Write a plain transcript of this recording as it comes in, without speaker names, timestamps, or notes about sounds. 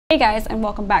Hey guys, and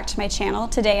welcome back to my channel.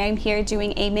 Today I'm here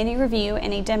doing a mini review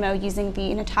and a demo using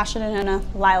the Natasha Denona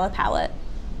Lila palette.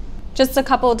 Just a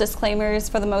couple of disclaimers.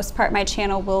 For the most part, my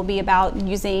channel will be about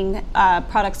using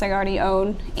products I already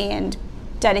own and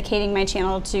dedicating my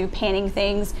channel to panning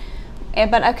things.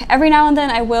 But every now and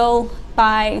then I will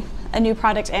buy a new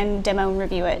product and demo and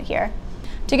review it here.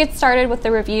 To get started with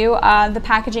the review, the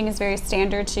packaging is very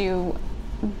standard to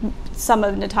some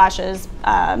of Natasha's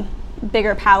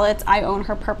bigger palettes. I own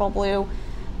her purple blue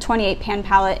 28 pan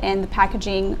palette, and the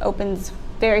packaging opens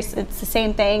it's the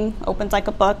same thing, opens like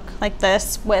a book like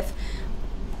this with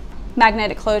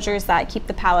magnetic closures that keep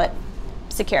the palette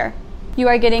secure. You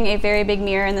are getting a very big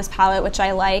mirror in this palette, which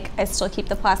I like. I still keep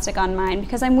the plastic on mine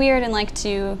because I'm weird and like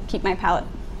to keep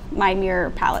my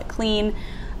mirror palette clean.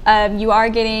 You are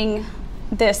getting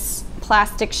this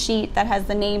plastic sheet that has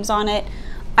the names on it.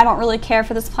 I don't really care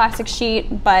for this plastic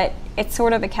sheet, but it's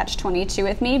sort of a catch-22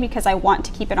 with me because I want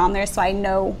to keep it on there so I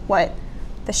know what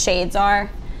the shades are.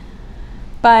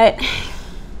 But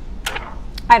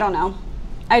I don't know.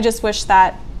 I just wish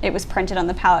that it was printed on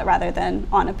the palette rather than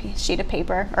on a sheet of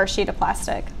paper or a sheet of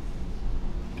plastic.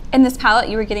 In this palette,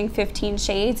 you are getting 15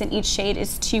 shades, and each shade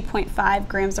is 2.5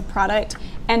 grams of product.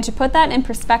 And to put that in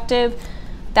perspective,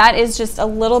 that is just a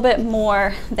little bit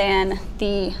more than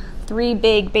the 3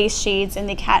 big base shades in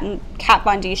the Kat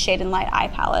Von D Shade and Light Eye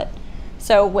palette.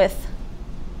 So with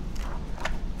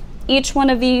each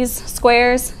one of these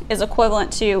squares is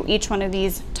equivalent to each one of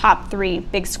these top 3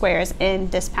 big squares in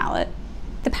this palette.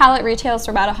 The palette retails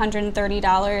for about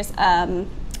 $130.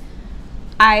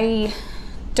 I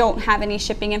don't have any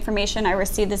shipping information. I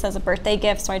received this as a birthday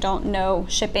gift, so I don't know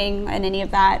shipping and any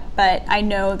of that, but I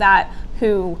know that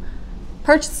who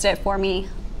purchased it for me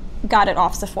got it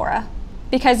off Sephora.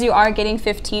 Because you are getting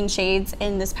 15 shades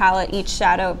in this palette, each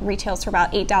shadow retails for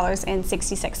about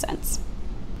 $8.66.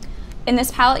 In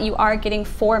this palette, you are getting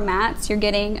 4 mattes. You're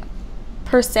getting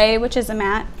Per Se, which is a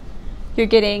matte. You're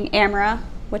getting Amara,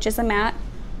 which is a matte.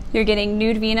 You're getting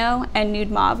Nude Vino and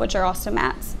Nude Mauve, which are also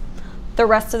mattes. The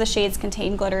rest of the shades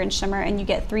contain glitter and shimmer, and you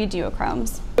get 3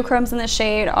 duochromes. Duochromes in this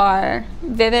shade are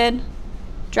Vivid,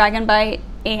 Dragon Bite,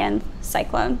 and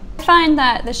Cyclone. I find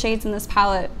that the shades in this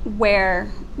palette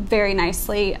wear very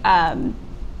nicely.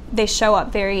 They show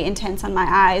up very intense on my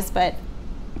eyes, but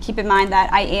keep in mind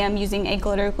that I am using a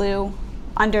glitter glue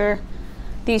under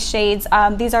these shades.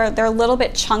 They're a little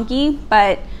bit chunky,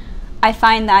 but I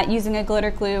find that using a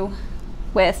glitter glue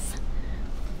with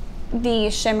the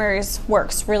shimmers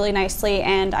works really nicely,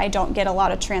 and I don't get a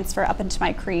lot of transfer up into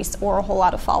my crease or a whole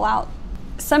lot of fallout.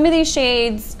 Some of these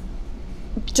shades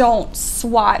don't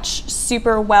swatch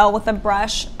super well with a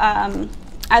brush.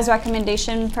 As a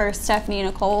recommendation for Stephanie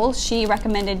Nicole, she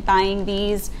recommended buying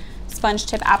these sponge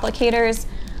tip applicators.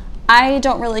 I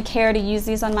don't really care to use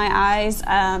these on my eyes.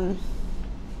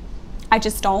 I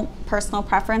just don't. Personal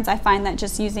preference. I find that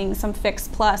just using some Fix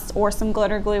Plus or some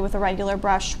glitter glue with a regular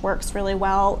brush works really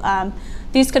well.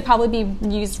 These could probably be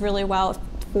used really well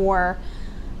for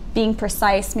being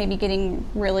precise, maybe getting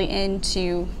really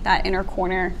into that inner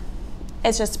corner.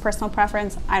 It's just personal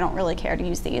preference. I don't really care to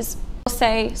use these. I'll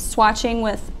say swatching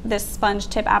with this sponge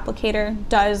tip applicator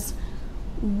does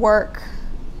work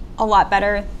a lot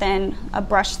better than a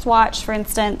brush swatch. For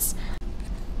instance,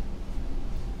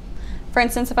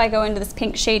 if I go into this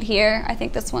pink shade here, I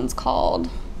think this one's called,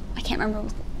 I can't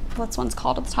remember what this one's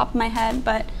called at the top of my head,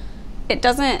 but it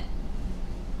doesn't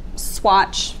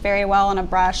swatch very well on a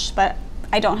brush, but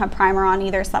I don't have primer on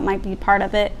either, so that might be part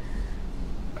of it.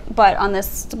 But on this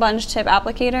sponge tip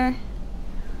applicator,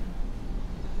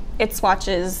 it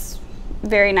swatches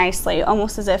very nicely,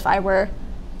 almost as if I were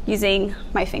using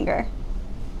my finger.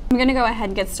 I'm gonna go ahead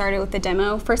and get started with the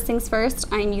demo. First things first,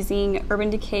 I'm using Urban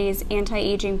Decay's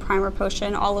Anti-Aging Primer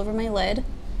Potion all over my lid.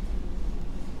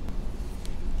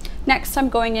 Next, I'm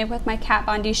going in with my Kat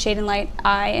Von D Shade and Light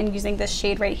Eye and using this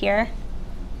shade right here.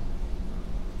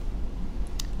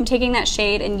 I'm taking that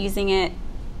shade and using it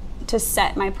to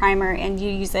set my primer, and you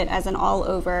use it as an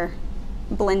all-over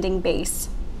blending base.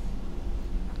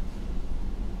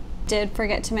 Did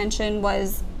forget to mention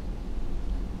was,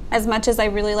 as much as I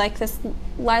really like this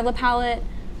Lila palette,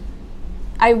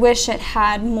 I wish it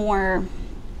had more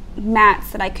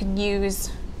mattes that I could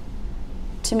use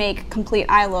to make complete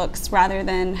eye looks rather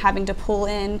than having to pull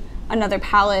in another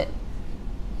palette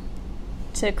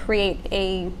to create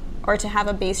to have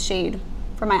a base shade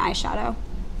for my eyeshadow.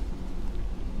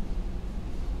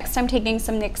 Next, I'm taking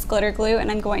some NYX glitter glue and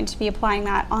I'm going to be applying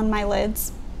that on my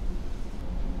lids.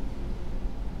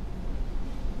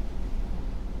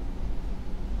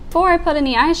 Before I put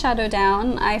any eyeshadow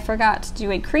down, I forgot to do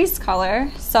a crease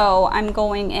color, so I'm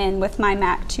going in with my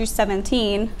MAC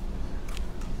 217,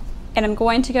 and I'm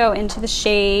going to go into the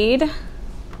shade,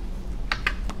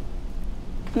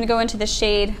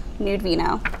 Nude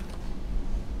Vino.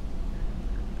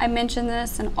 I mentioned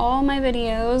this in all my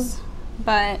videos,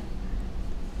 but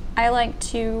I like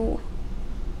to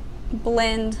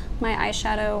blend my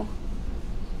eyeshadow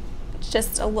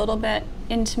just a little bit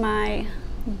into my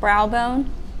brow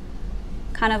bone,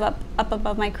 kind of up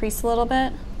above my crease a little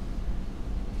bit,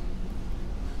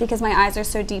 because my eyes are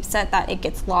so deep set that it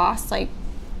gets lost. Like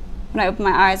when I open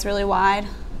my eyes really wide,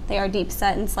 they are deep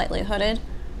set and slightly hooded.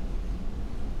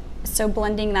 So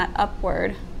blending that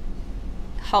upward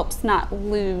helps not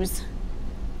lose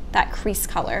that crease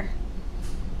color.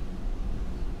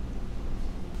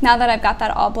 Now that I've got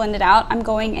that all blended out, I'm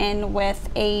going in with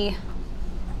a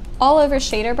all over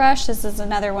shader brush. This is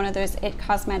another one of those IT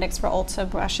Cosmetics for Ulta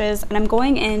brushes, and I'm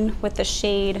going in with the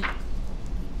shade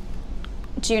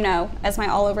Juneau as my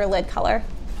all over lid color.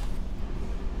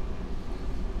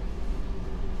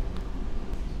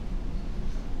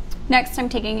 Next, I'm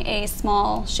taking a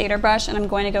small shader brush and I'm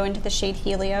going to go into the shade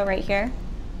Helio right here.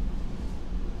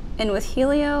 And with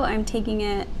Helio, I'm taking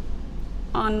it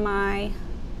on my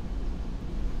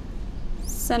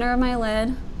center of my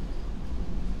lid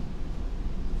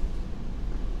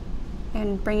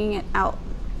and bringing it out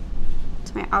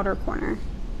to my outer corner.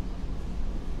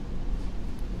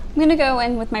 I'm going to go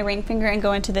in with my ring finger and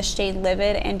go into the shade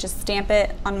Livid and just stamp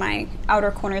it on my outer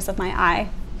corners of my eye.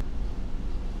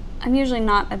 I'm usually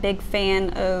not a big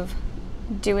fan of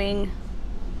doing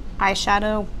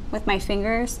eyeshadow with my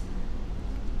fingers,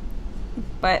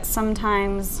 but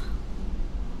sometimes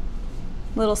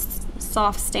little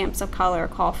soft stamps of color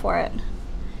call for it.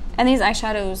 And these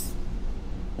eyeshadows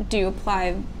do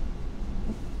apply,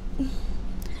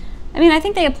 I mean, I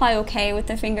think they apply okay with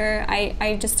the finger.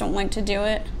 I just don't like to do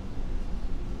it.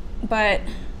 But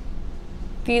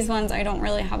these ones I don't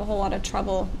really have a whole lot of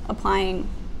trouble applying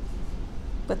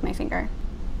with my finger.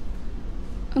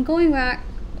 I'm going back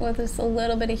with just a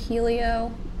little bit of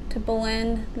Helio to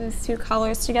blend these two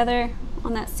colors together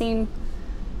on that same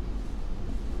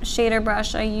shader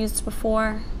brush I used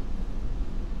before.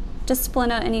 Just to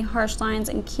blend out any harsh lines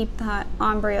and keep that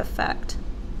ombre effect.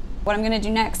 What I'm going to do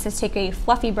next is take a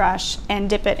fluffy brush and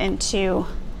dip it into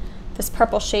this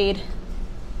purple shade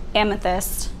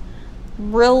Amethyst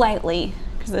real lightly,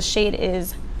 because the shade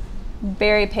is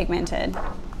very pigmented.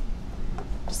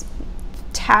 Just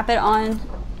tap it on,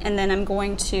 and then I'm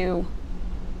going to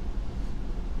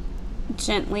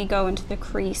gently go into the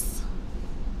crease.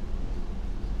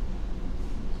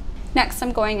 Next,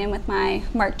 I'm going in with my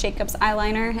MARC JACBOS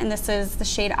eyeliner, and this is the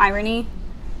shade Irony.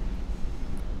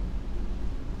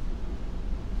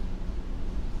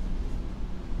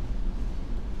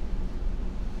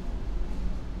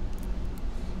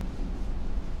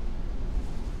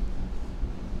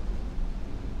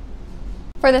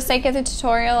 For the sake of the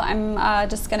tutorial, I'm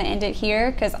just going to end it here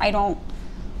because I don't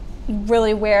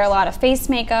really wear a lot of face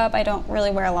makeup. I don't really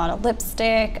wear a lot of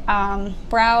lipstick.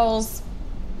 Brows,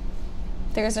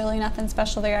 there's really nothing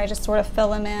special there. I just sort of fill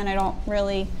them in. I don't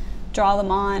really draw them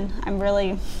on. I'm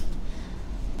really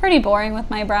pretty boring with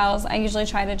my brows. I usually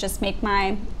try to just make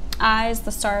my eyes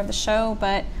the star of the show,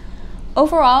 but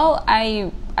overall,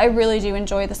 I really do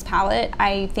enjoy this palette.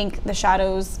 I think the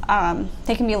shadows,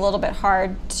 they can be a little bit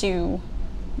hard to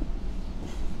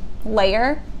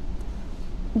layer,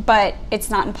 but it's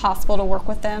not impossible to work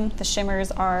with them. The shimmers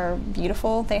are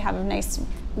beautiful. They have a nice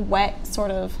wet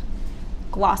sort of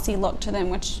glossy look to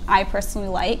them, which I personally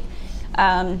like.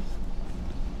 I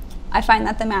find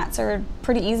that the mattes are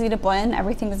pretty easy to blend.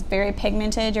 Everything is very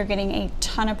pigmented. You're getting a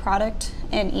ton of product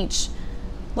in each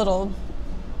little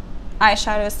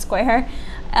eyeshadow square.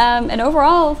 And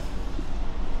overall,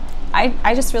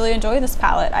 I just really enjoy this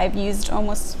palette. I've used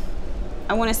almost,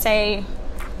 I want to say,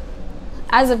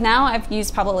 as of now, I've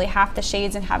used probably half the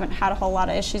shades and haven't had a whole lot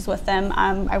of issues with them.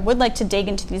 I would like to dig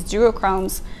into these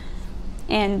duochromes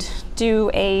and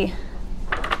do a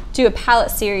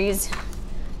palette series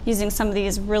using some of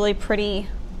these really pretty,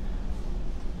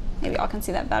 maybe y'all can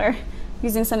see that better,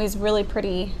 using some of these really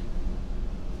pretty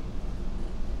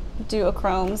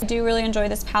duochromes. I do really enjoy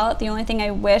this palette. The only thing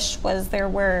I wish was there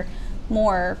were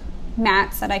more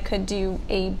mattes that I could do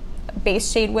a base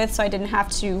shade with, so I didn't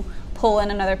have to pull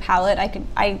in another palette.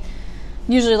 I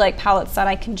usually like palettes that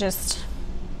I can just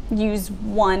use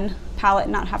one palette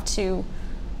and not have to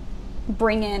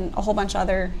bring in a whole bunch of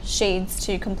other shades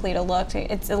to complete a look.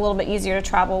 It's a little bit easier to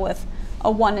travel with a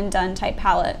one and done type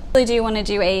palette. I really do want to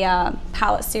do a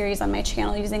palette series on my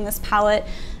channel using this palette.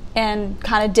 and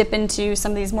kind of dip into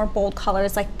some of these more bold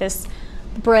colors like this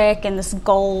brick and this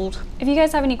gold. If you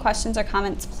guys have any questions or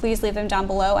comments, please leave them down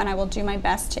below and I will do my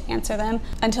best to answer them.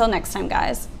 Until next time,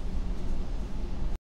 guys.